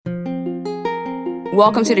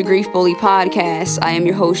Welcome to the Grief Bully Podcast. I am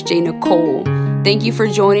your host, Jay Nicole. Thank you for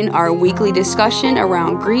joining our weekly discussion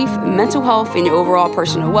around grief, mental health, and your overall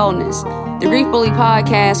personal wellness. The Grief Bully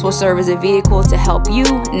Podcast will serve as a vehicle to help you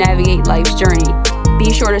navigate life's journey.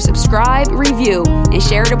 Be sure to subscribe, review, and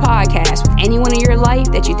share the podcast with anyone in your life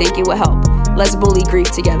that you think it will help. Let's bully grief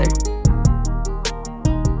together.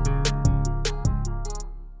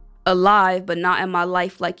 Alive, but not in my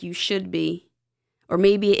life like you should be. Or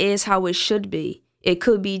maybe it is how it should be. It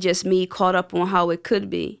could be just me caught up on how it could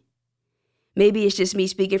be. Maybe it's just me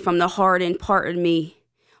speaking from the hardened part of me.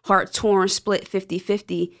 Heart torn, split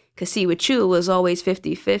 50-50. Cause see, with you, it was always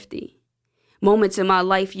 50-50. Moments in my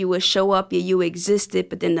life you would show up, yeah, you existed.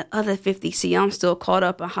 But then the other 50, see, I'm still caught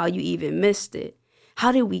up on how you even missed it.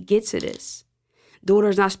 How did we get to this?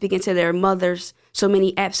 Daughters not speaking to their mothers. So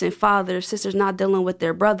many absent fathers. Sisters not dealing with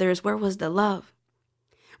their brothers. Where was the love?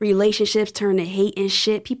 Relationships turn to hate and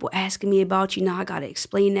shit. People asking me about you. Now I gotta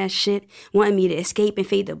explain that shit. Wanting me to escape and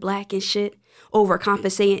fade to black and shit.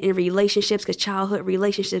 Overcompensating in relationships because childhood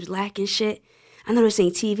relationships lack and shit. I know this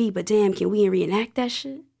ain't TV, but damn, can we reenact that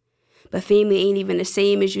shit? But family ain't even the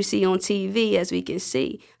same as you see on TV, as we can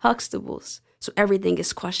see. Huxtables. So everything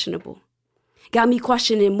is questionable. Got me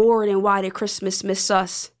questioning more than why did Christmas miss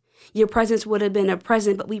us? Your presence would have been a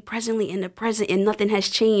present, but we presently in the present and nothing has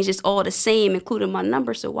changed. It's all the same, including my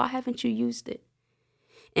number. So why haven't you used it?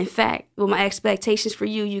 In fact, with my expectations for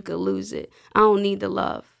you, you could lose it. I don't need the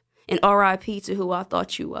love. And RIP to who I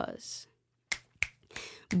thought you was.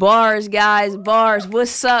 Bars, guys, bars.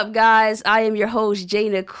 What's up, guys? I am your host, Jay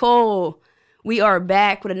Nicole. We are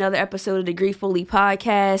back with another episode of the Grief Bully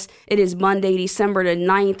Podcast. It is Monday, December the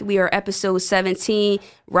 9th. We are episode 17,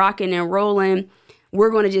 rocking and rolling. We're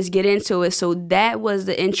going to just get into it. So that was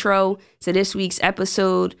the intro to this week's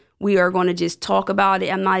episode. We are going to just talk about it.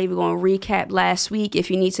 I'm not even going to recap last week. If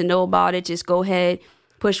you need to know about it, just go ahead,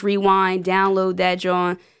 push rewind, download that,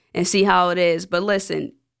 John, and see how it is. But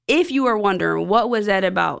listen, if you are wondering, what was that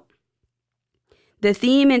about? The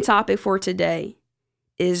theme and topic for today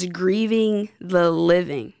is grieving the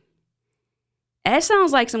living. That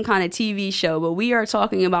sounds like some kind of TV show, but we are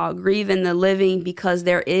talking about grieving the living because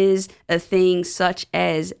there is a thing such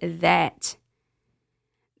as that.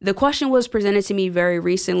 The question was presented to me very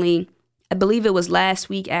recently. I believe it was last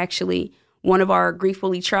week, actually. One of our Grief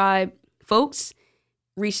Bully Tribe folks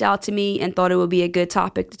reached out to me and thought it would be a good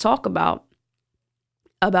topic to talk about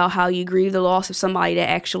how you grieve the loss of somebody that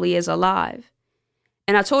actually is alive.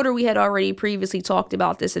 And I told her we had already previously talked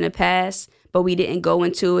about this in the past, but we didn't go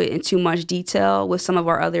into it in too much detail with some of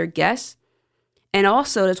our other guests. And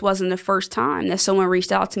also, this wasn't the first time that someone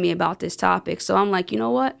reached out to me about this topic. So I'm like, you know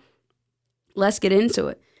what? Let's get into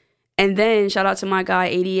it. And then shout out to my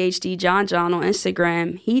guy, ADHD John on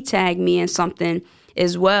Instagram. He tagged me in something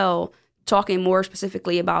as well, talking more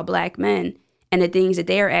specifically about Black men and the things that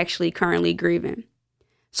they are actually currently grieving.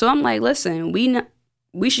 So I'm like, listen,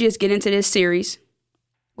 we should just get into this series.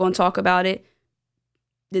 Going to talk about it.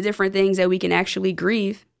 The different things that we can actually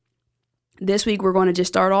grieve. This week, we're going to just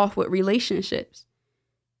start off with relationships.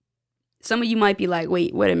 Some of you might be like,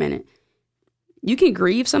 wait a minute. You can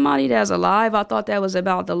grieve somebody that's alive? I thought that was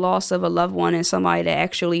about the loss of a loved one and somebody that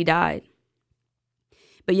actually died.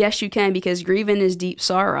 But yes, you can, because grieving is deep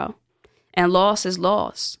sorrow and loss is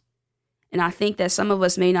loss. And I think that some of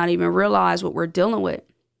us may not even realize what we're dealing with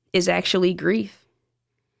is actually grief.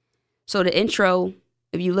 So the intro,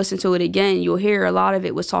 if you listen to it again, you'll hear a lot of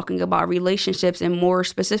it was talking about relationships and more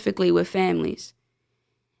specifically with families.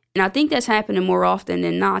 And I think that's happening more often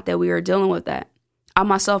than not that we are dealing with that. I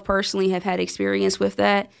myself personally have had experience with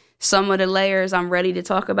that. Some of the layers I'm ready to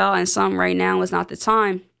talk about and some right now is not the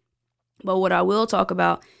time. But what I will talk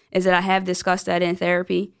about is that I have discussed that in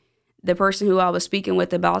therapy. The person who I was speaking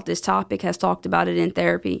with about this topic has talked about it in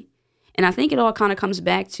therapy. And I think it all kind of comes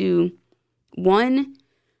back to, one,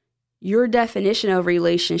 your definition of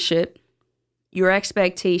relationship, your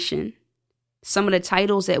expectation, some of the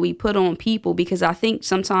titles that we put on people, because I think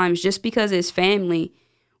sometimes just because it's family,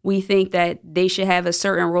 we think that they should have a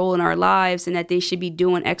certain role in our lives and that they should be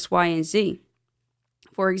doing X, Y, and Z.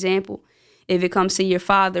 For example, if it comes to your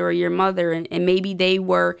father or your mother and maybe they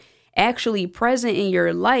were actually present in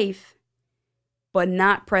your life, but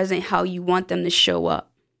not present how you want them to show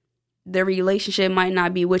up. The relationship might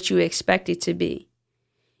not be what you expect it to be.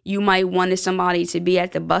 You might wanted somebody to be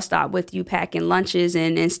at the bus stop with you packing lunches,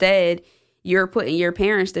 and instead you're putting your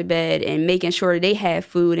parents to bed and making sure they have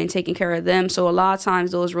food and taking care of them. So a lot of times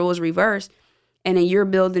those roles reverse, and then you're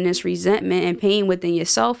building this resentment and pain within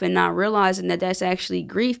yourself and not realizing that that's actually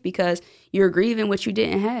grief because you're grieving what you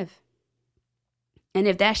didn't have. And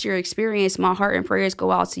if that's your experience, my heart and prayers go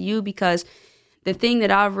out to you, because The thing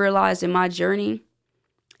that I've realized in my journey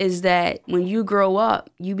is that when you grow up,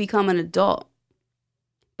 you become an adult,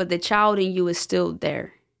 but the child in you is still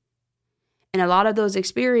there. And a lot of those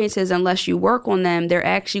experiences, unless you work on them, they're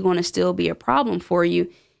actually going to still be a problem for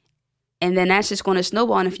you. And then that's just going to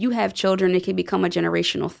snowball. And if you have children, it can become a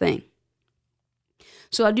generational thing.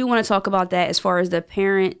 So I do want to talk about that as far as the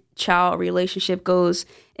parent-child relationship goes.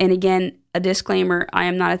 And again, a disclaimer, I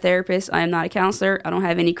am not a therapist. I am not a counselor. I don't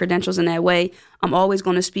have any credentials in that way. I'm always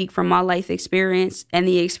going to speak from my life experience and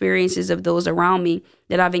the experiences of those around me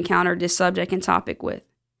that I've encountered this subject and topic with.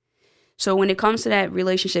 So when it comes to that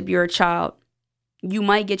relationship, you're a child, you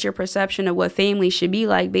might get your perception of what family should be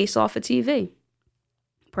like based off of TV.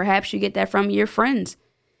 Perhaps you get that from your friends.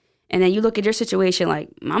 And then you look at your situation like,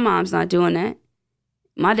 my mom's not doing that.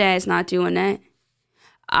 My dad's not doing that.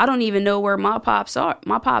 I don't even know where my pops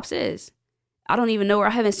is. I don't even know where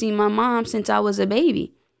I haven't seen my mom since I was a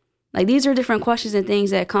baby. Like, these are different questions and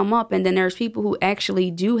things that come up. And then there's people who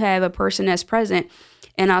actually do have a person that's present.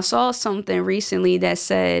 And I saw something recently that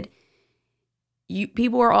said,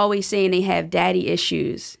 people are always saying they have daddy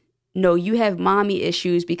issues. No, you have mommy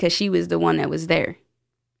issues because she was the one that was there.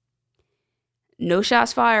 No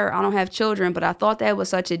shots fired. I don't have children, but I thought that was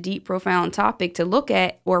such a deep, profound topic to look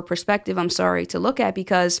at, or perspective, to look at,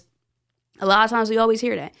 because a lot of times we always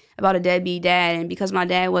hear that about a deadbeat dad, and because my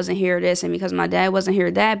dad wasn't here this, and because my dad wasn't here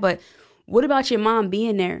that. But what about your mom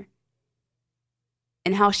being there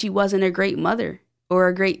and how she wasn't a great mother or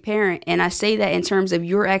a great parent? And I say that in terms of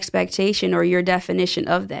your expectation or your definition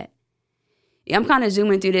of that. I'm kind of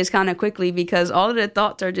zooming through this kind of quickly because all of the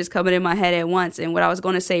thoughts are just coming in my head at once. And what I was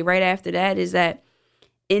going to say right after that is that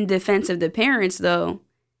in defense of the parents, though,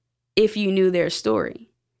 if you knew their story,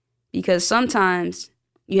 because sometimes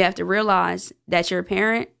you have to realize that your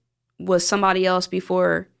parent was somebody else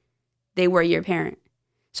before they were your parent.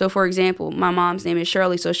 So, for example, my mom's name is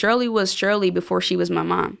Shirley. So Shirley was Shirley before she was my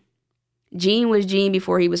mom. Gene was Gene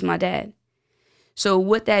before he was my dad. So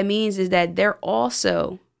what that means is that they're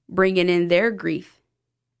also bringing in their grief,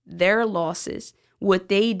 their losses, what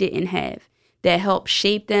they didn't have that helped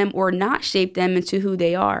shape them or not shape them into who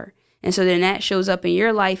they are. And so then that shows up in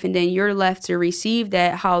your life, and then you're left to receive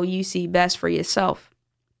that how you see best for yourself,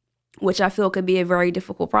 which I feel could be a very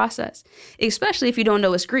difficult process, especially if you don't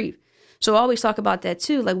know it's grief. So I always talk about that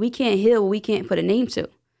too. Like, we can't heal what we can't put a name to.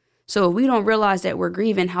 So if we don't realize that we're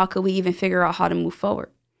grieving, how could we even figure out how to move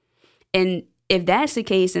forward? And if that's the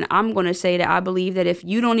case, then I'm going to say that I believe that if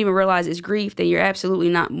you don't even realize it's grief, then you're absolutely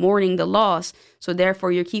not mourning the loss. So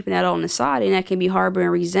therefore, you're keeping that on the side, and that can be harboring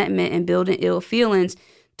resentment and building ill feelings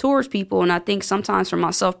towards people. And I think sometimes for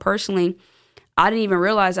myself personally, I didn't even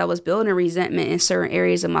realize I was building resentment in certain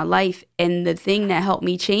areas of my life. And the thing that helped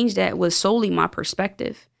me change that was solely my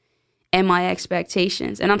perspective and my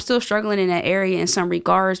expectations. And I'm still struggling in that area in some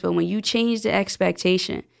regards. But when you change the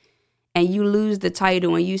expectation and you lose the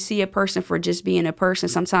title and you see a person for just being a person,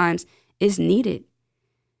 sometimes it's needed.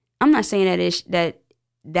 I'm not saying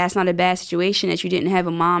that's not a bad situation, that you didn't have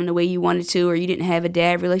a mom the way you wanted to, or you didn't have a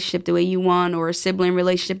dad relationship the way you want, or a sibling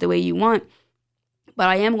relationship the way you want. But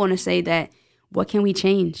I am going to say that what can we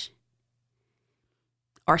change?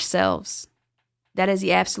 Ourselves. That is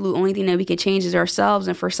the absolute only thing that we can change is ourselves.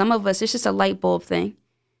 And for some of us, it's just a light bulb thing.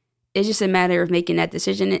 It's just a matter of making that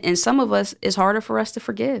decision. And some of us, it's harder for us to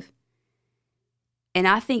forgive. And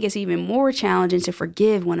I think it's even more challenging to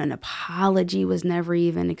forgive when an apology was never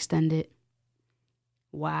even extended.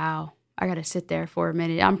 Wow. I got to sit there for a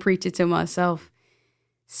minute. I'm preaching to myself.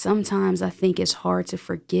 Sometimes I think it's hard to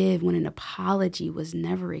forgive when an apology was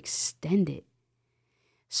never extended.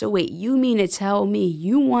 So wait, you mean to tell me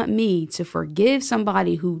you want me to forgive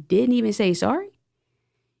somebody who didn't even say sorry?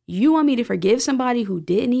 You want me to forgive somebody who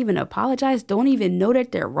didn't even apologize, don't even know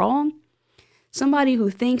that they're wrong? Somebody who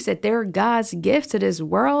thinks that they're God's gift to this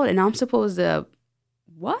world, and I'm supposed to,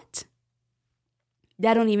 what?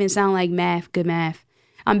 That don't even sound like math, good math.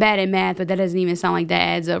 I'm bad at math, but that doesn't even sound like that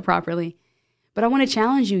adds up properly. But I want to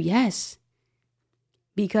challenge you, yes.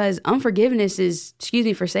 Because unforgiveness is, excuse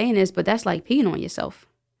me for saying this, but that's like peeing on yourself.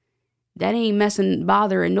 That ain't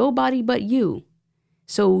bothering nobody but you.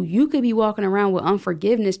 So you could be walking around with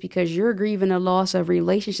unforgiveness because you're grieving the loss of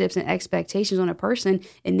relationships and expectations on a person,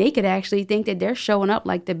 and they could actually think that they're showing up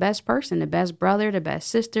like the best person, the best brother, the best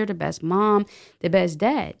sister, the best mom, the best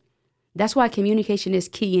dad. That's why communication is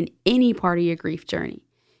key in any part of your grief journey.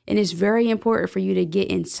 And it's very important for you to get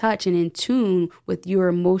in touch and in tune with your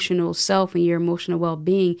emotional self and your emotional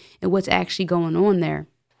well-being and what's actually going on there.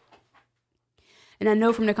 And I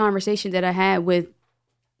know from the conversation that I had with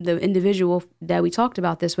the individual that we talked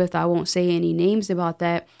about this with, I won't say any names about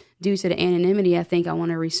that due to the anonymity. I think I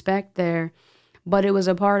want to respect there. but it was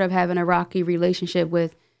a part of having a rocky relationship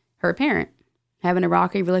with her parent, having a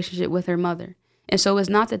rocky relationship with her mother. And so it's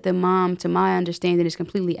not that the mom, to my understanding, is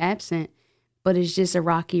completely absent, but it's just a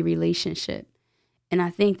rocky relationship. And I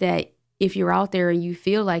think that if you're out there and you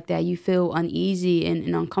feel like that, you feel uneasy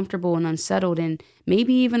and uncomfortable and unsettled and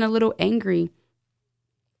maybe even a little angry.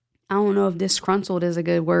 I don't know if disgruntled is a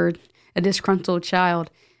good word, a disgruntled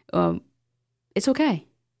child. It's okay.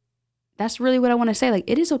 That's really what I want to say. Like,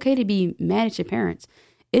 it is okay to be mad at your parents.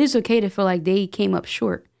 It is okay to feel like they came up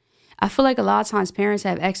short. I feel like a lot of times parents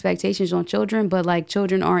have expectations on children, but like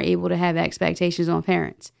children aren't able to have expectations on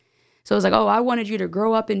parents. So it's like, oh, I wanted you to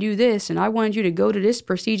grow up and do this, and I wanted you to go to this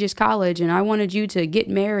prestigious college, and I wanted you to get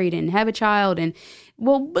married and have a child. And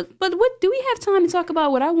well, but what do we have time to talk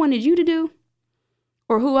about what I wanted you to do,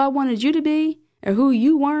 or who I wanted you to be, or who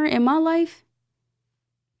you were in my life?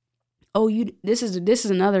 Oh, this is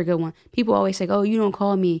another good one. People always say, oh, you don't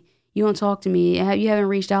call me, you don't talk to me, you haven't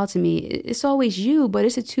reached out to me. It's always you, but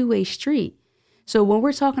it's a two-way street. So when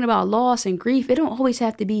we're talking about loss and grief, it don't always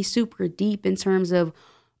have to be super deep in terms of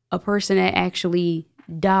a person that actually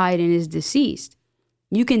died and is deceased.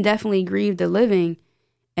 You can definitely grieve the living.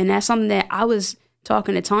 And that's something that I was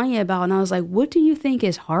talking to Tanya about. And I was like, what do you think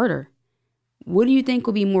is harder? What do you think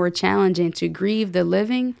will be more challenging, to grieve the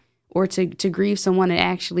living or to grieve someone that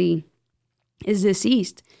actually is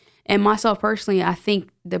deceased? And myself personally, I think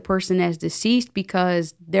the person that's deceased,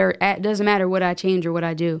 because it doesn't matter what I change or what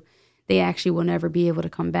I do, they actually will never be able to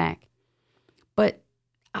come back. But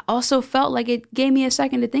I also felt like it gave me a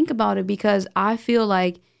second to think about it, because I feel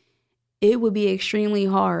like it would be extremely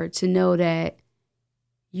hard to know that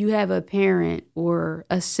you have a parent or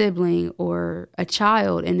a sibling or a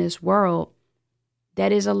child in this world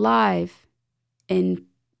that is alive and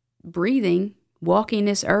breathing, walking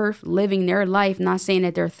this earth, living their life, not saying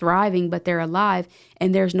that they're thriving, but they're alive,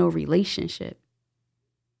 and there's no relationship.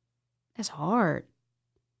 That's hard.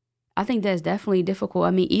 I think that's definitely difficult.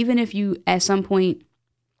 I mean, even if you at some point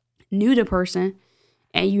knew the person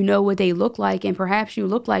and you know what they look like, and perhaps you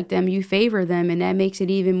look like them, you favor them, and that makes it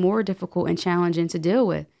even more difficult and challenging to deal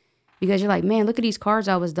with, because you're like, man, look at these cards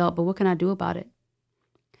I was dealt, but what can I do about it?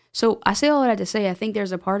 So I say all that to say, I think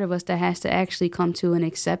there's a part of us that has to actually come to an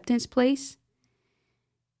acceptance place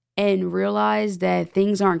and realize that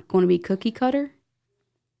things aren't going to be cookie cutter,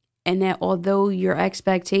 and that although your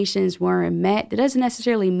expectations weren't met, that doesn't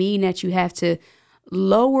necessarily mean that you have to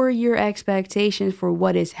lower your expectations for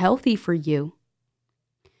what is healthy for you.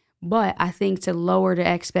 But I think to lower the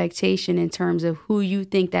expectation in terms of who you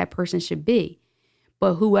think that person should be.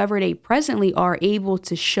 But whoever they presently are able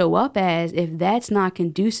to show up as, if that's not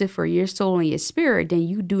conducive for your soul and your spirit, then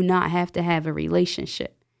you do not have to have a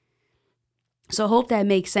relationship. So I hope that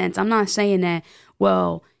makes sense. I'm not saying that,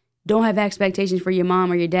 well, don't have expectations for your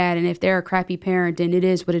mom or your dad, and if they're a crappy parent, then it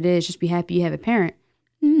is what it is. Just be happy you have a parent.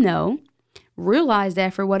 No. Realize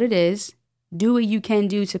that for what it is. Do what you can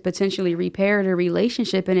do to potentially repair the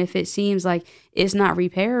relationship. And if it seems like it's not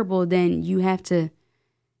repairable, then you have to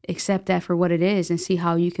accept that for what it is and see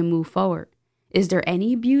how you can move forward. Is there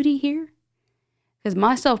any beauty here? Because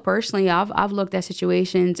myself personally, I've looked at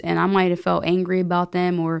situations and I might have felt angry about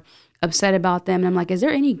them or upset about them. And I'm like, is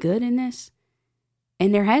there any good in this?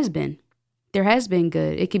 And there has been. There has been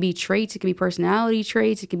good. It could be traits. It could be personality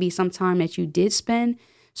traits. It could be some time that you did spend.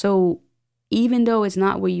 So even though it's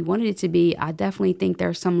not where you wanted it to be, I definitely think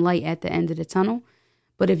there's some light at the end of the tunnel.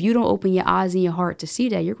 But if you don't open your eyes and your heart to see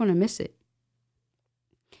that, you're going to miss it.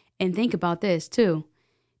 And think about this too.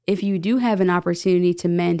 If you do have an opportunity to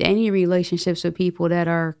mend any relationships with people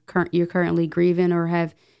that you're currently grieving or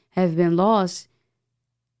have been lost,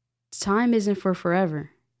 time isn't for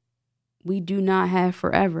forever. We do not have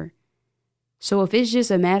forever. So if it's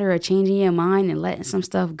just a matter of changing your mind and letting some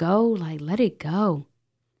stuff go, like, let it go.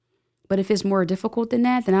 But if it's more difficult than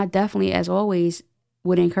that, then I definitely, as always,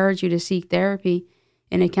 would encourage you to seek therapy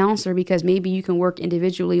and a counselor, because maybe you can work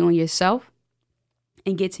individually on yourself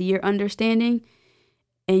and get to your understanding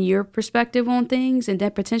and your perspective on things, and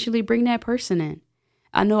then potentially bring that person in.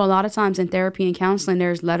 I know a lot of times in therapy and counseling,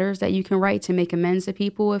 there's letters that you can write to make amends to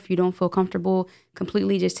people if you don't feel comfortable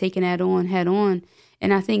completely just taking that on head on.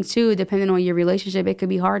 And I think too, depending on your relationship, it could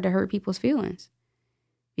be hard to hurt people's feelings.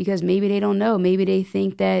 Because maybe they don't know. Maybe they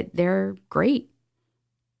think that they're great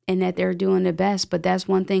and that they're doing the best. But that's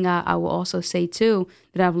one thing I will also say, too,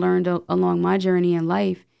 that I've learned along my journey in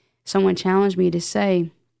life. Someone challenged me to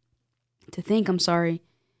think,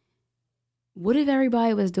 what if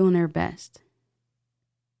everybody was doing their best?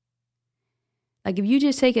 Like, if you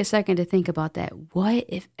just take a second to think about that, what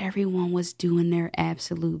if everyone was doing their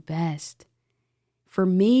absolute best? For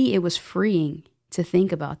me, it was freeing to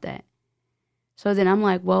think about that. So then I'm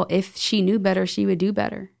like, well, if she knew better, she would do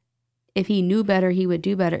better. If he knew better, he would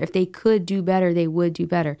do better. If they could do better, they would do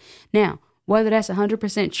better. Now, whether that's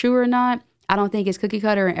 100% true or not, I don't think it's cookie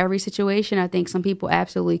cutter in every situation. I think some people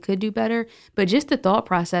absolutely could do better. But just the thought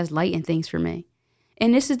process lightened things for me.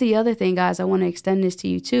 And this is the other thing, guys. I want to extend this to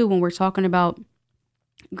you, too, when we're talking about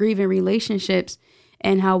grieving relationships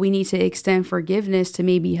and how we need to extend forgiveness to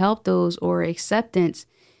maybe help those or acceptance.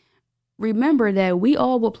 Remember that we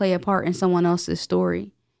all will play a part in someone else's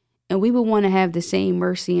story. And we will want to have the same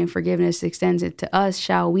mercy and forgiveness extended to us,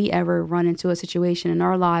 shall we ever run into a situation in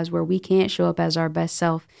our lives where we can't show up as our best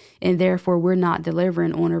self, and therefore we're not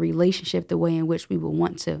delivering on a relationship the way in which we would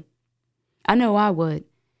want to. I know I would.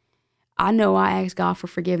 I know I ask God for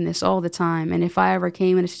forgiveness all the time, and if I ever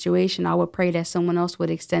came in a situation, I would pray that someone else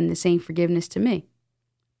would extend the same forgiveness to me.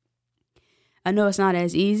 I know it's not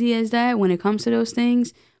as easy as that when it comes to those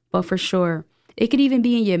things, but for sure, it could even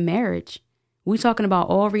be in your marriage. We're talking about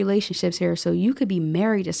all relationships here. So you could be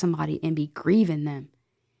married to somebody and be grieving them.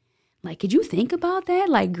 Like, could you think about that?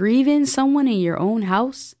 Like grieving someone in your own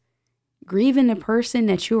house? Grieving the person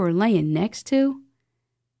that you are laying next to?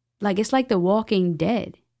 Like, it's like The Walking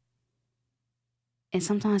Dead. And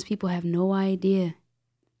sometimes people have no idea.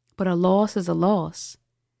 But a loss is a loss.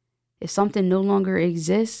 If something no longer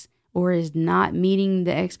exists or is not meeting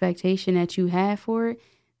the expectation that you have for it,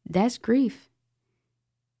 that's grief.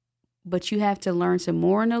 But you have to learn to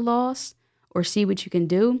mourn the loss or see what you can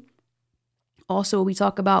do. Also, we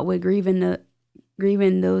talk about with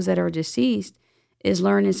grieving those that are deceased is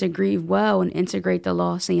learning to grieve well and integrate the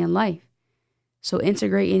loss in your life. So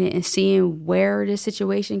integrating it and seeing where this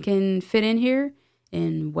situation can fit in here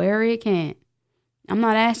and where it can't. I'm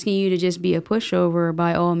not asking you to just be a pushover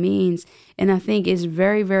by all means. And I think it's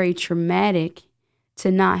very, very traumatic to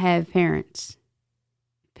not have parents.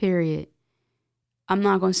 Period. I'm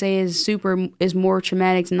not going to say it's more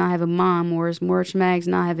traumatic to not have a mom or it's more traumatic to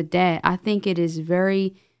not have a dad. I think it is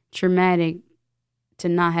very traumatic to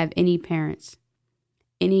not have any parents,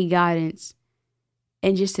 any guidance.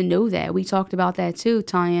 And just to know that, we talked about that too,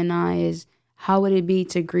 Tanya and I, is how would it be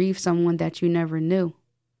to grieve someone that you never knew?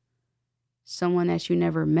 Someone that you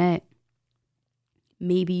never met.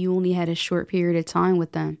 Maybe you only had a short period of time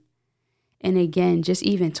with them. And again, just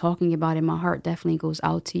even talking about it, my heart definitely goes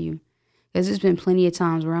out to you. Because there's been plenty of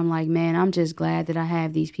times where I'm like, man, I'm just glad that I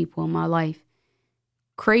have these people in my life.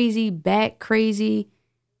 Crazy, crazy.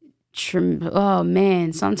 Oh,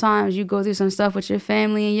 man, sometimes you go through some stuff with your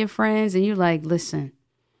family and your friends and you're like, listen,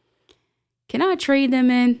 can I trade them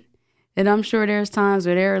in? And I'm sure there's times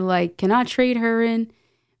where they're like, can I trade her in?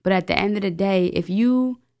 But at the end of the day, I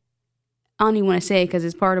don't even want to say it because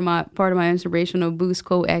it's part of my inspirational boost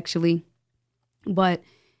quote, actually. But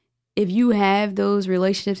if you have those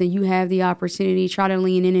relationships and you have the opportunity, try to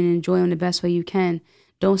lean in and enjoy them the best way you can.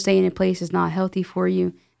 Don't stay in a place that's not healthy for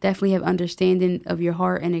you. Definitely have understanding of your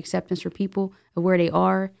heart and acceptance for people of where they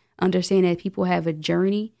are. Understand that people have a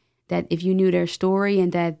journey, that if you knew their story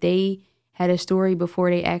and that they had a story before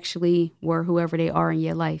they actually were whoever they are in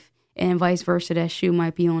your life. And vice versa, that shoe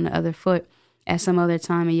might be on the other foot at some other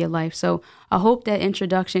time in your life. So I hope that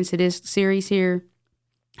introduction to this series here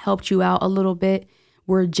helped you out a little bit.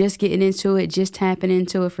 We're just getting into it, just tapping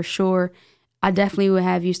into it for sure. I definitely would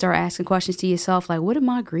have you start asking questions to yourself, like, what am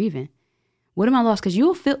I grieving? What am I lost? Because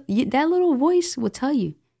you'll feel, that little voice will tell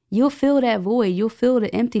you. You'll feel that void. You'll feel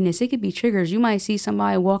the emptiness. It could be triggers. You might see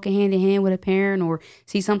somebody walking hand in hand with a parent or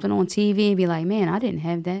see something on TV and be like, man, I didn't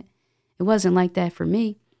have that. It wasn't like that for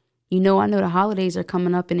me. I know the holidays are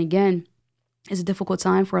coming up, and again, it's a difficult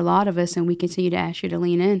time for a lot of us, and we continue to ask you to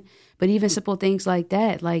lean in. But even simple things like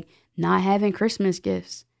that, like not having Christmas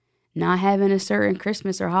gifts, not having a certain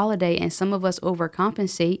Christmas or holiday, and some of us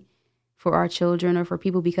overcompensate for our children or for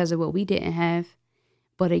people because of what we didn't have.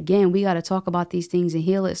 But again, we got to talk about these things and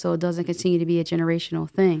heal it so it doesn't continue to be a generational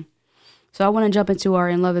thing. So I want to jump into our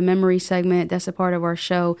In Love and Memory segment. That's a part of our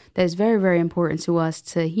show that is very, very important to us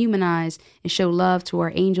to humanize and show love to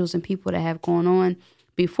our angels and people that have gone on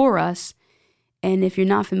before us. And if you're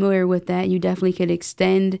not familiar with that, you definitely could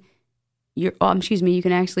extend you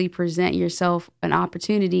can actually present yourself an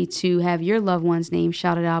opportunity to have your loved one's name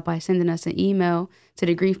shouted out by sending us an email to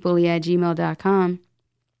thegriefbully@gmail.com.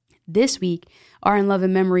 This week, our In Love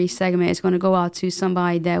and Memory segment is going to go out to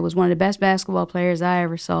somebody that was one of the best basketball players I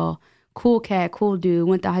ever saw. Cool cat, cool dude,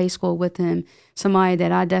 went to high school with him. Somebody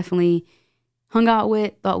that I definitely hung out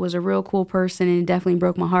with, thought was a real cool person, and it definitely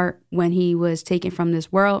broke my heart when he was taken from this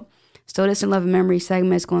world. So this In Love and Memory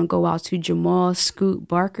segment is going to go out to Jamal Scoot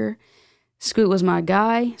Barker. Scoot was my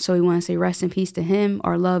guy, so we want to say rest in peace to him.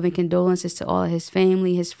 Our love and condolences to all of his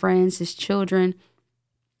family, his friends, his children.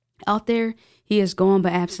 out there, he is gone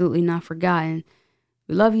but absolutely not forgotten.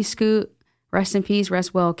 We love you, Scoot. Rest in peace.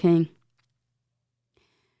 Rest well, King.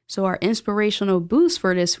 So our inspirational boost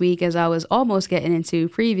for this week, as I was almost getting into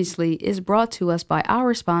previously, is brought to us by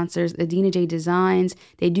our sponsors, Adina J Designs.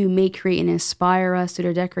 They do make, create, and inspire us through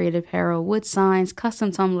their decorated apparel, wood signs,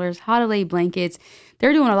 custom tumblers, holiday blankets.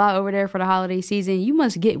 They're doing a lot over there for the holiday season. You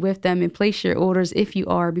must get with them and place your orders if you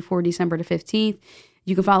are before December the 15th.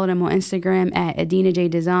 You can follow them on Instagram at Adina J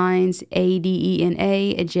Designs,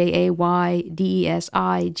 ADENA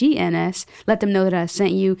JAYDESIGNS. Let them know that I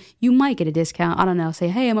sent you. You might get a discount. I don't know. Say,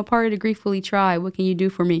 hey, I'm a part of the Griefully Tribe. What can you do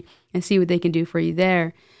for me? And see what they can do for you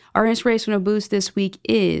there. Our inspirational boost this week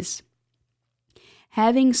is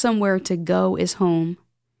having somewhere to go is home.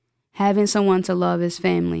 Having someone to love is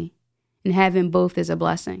family. And having both is a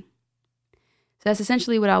blessing. So that's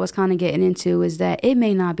essentially what I was kind of getting into, is that it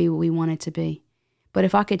may not be what we want it to be. But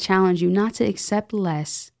if I could challenge you not to accept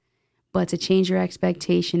less, but to change your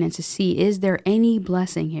expectation and to see, is there any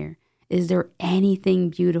blessing here? Is there anything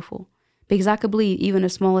beautiful? Because I could believe even the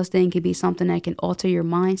smallest thing could be something that can alter your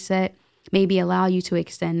mindset, maybe allow you to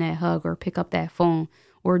extend that hug or pick up that phone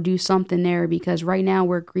or do something there. Because right now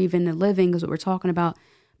we're grieving the living is what we're talking about.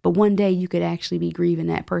 But one day you could actually be grieving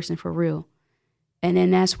that person for real. And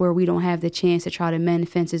then that's where we don't have the chance to try to mend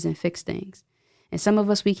fences and fix things. And some of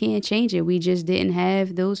us, we can't change it. We just didn't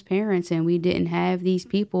have those parents and we didn't have these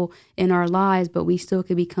people in our lives, but we still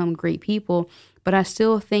could become great people. But I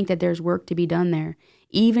still think that there's work to be done there.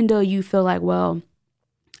 Even though you feel like, well,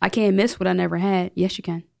 I can't miss what I never had. Yes, you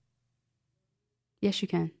can. Yes, you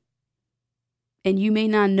can. And you may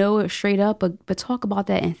not know it straight up, but talk about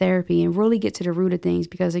that in therapy and really get to the root of things.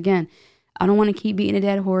 Because again, I don't want to keep beating a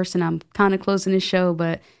dead horse, and I'm kind of closing this show,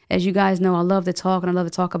 but as you guys know, I love to talk and I love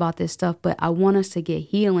to talk about this stuff, but I want us to get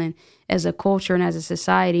healing as a culture and as a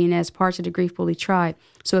society and as parts of the Griefully Tribe.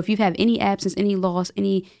 So if you have any absence, any loss,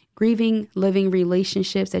 any grieving, living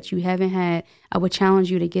relationships that you haven't had, I would challenge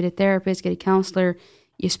you to get a therapist, get a counselor,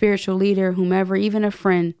 your spiritual leader, whomever, even a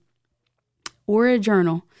friend, or a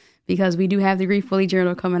journal. Because we do have the Griefully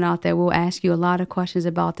Journal coming out that will ask you a lot of questions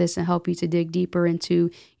about this and help you to dig deeper into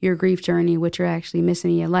your grief journey, what you're actually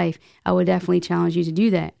missing in your life. I would definitely challenge you to do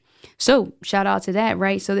that. So shout out to that,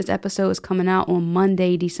 right? So this episode is coming out on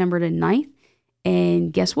Monday, December the 9th.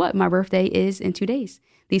 And guess what? My birthday is in 2 days,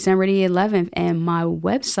 December the 11th. And my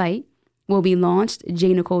website will be launched,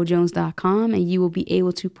 jnicolejones.com, and you will be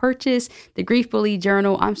able to purchase the Griefully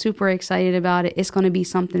Journal. I'm super excited about it. It's going to be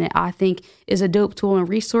something that I think is a dope tool and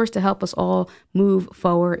resource to help us all move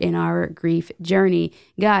forward in our grief journey.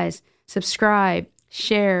 Guys, subscribe,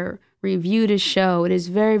 share, review the show. It is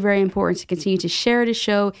very, very important to continue to share the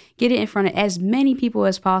show, get it in front of as many people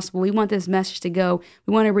as possible. We want this message to go.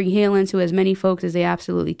 We want to bring healing to as many folks as they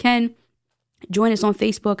absolutely can. Join us on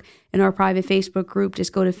Facebook in our private Facebook group.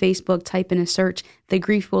 Just go to Facebook, type in a search, The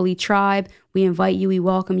Griefully Tribe. We invite you. We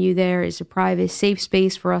welcome you there. It's a private, safe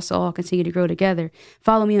space for us to all continue to grow together.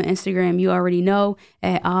 Follow me on Instagram. You already know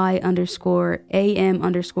at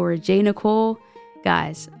I_AM_JNicole.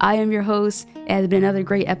 Guys, I am your host. It has been another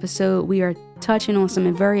great episode. We are touching on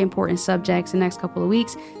some very important subjects the next couple of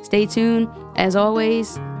weeks. Stay tuned. As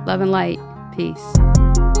always, love and light. Peace.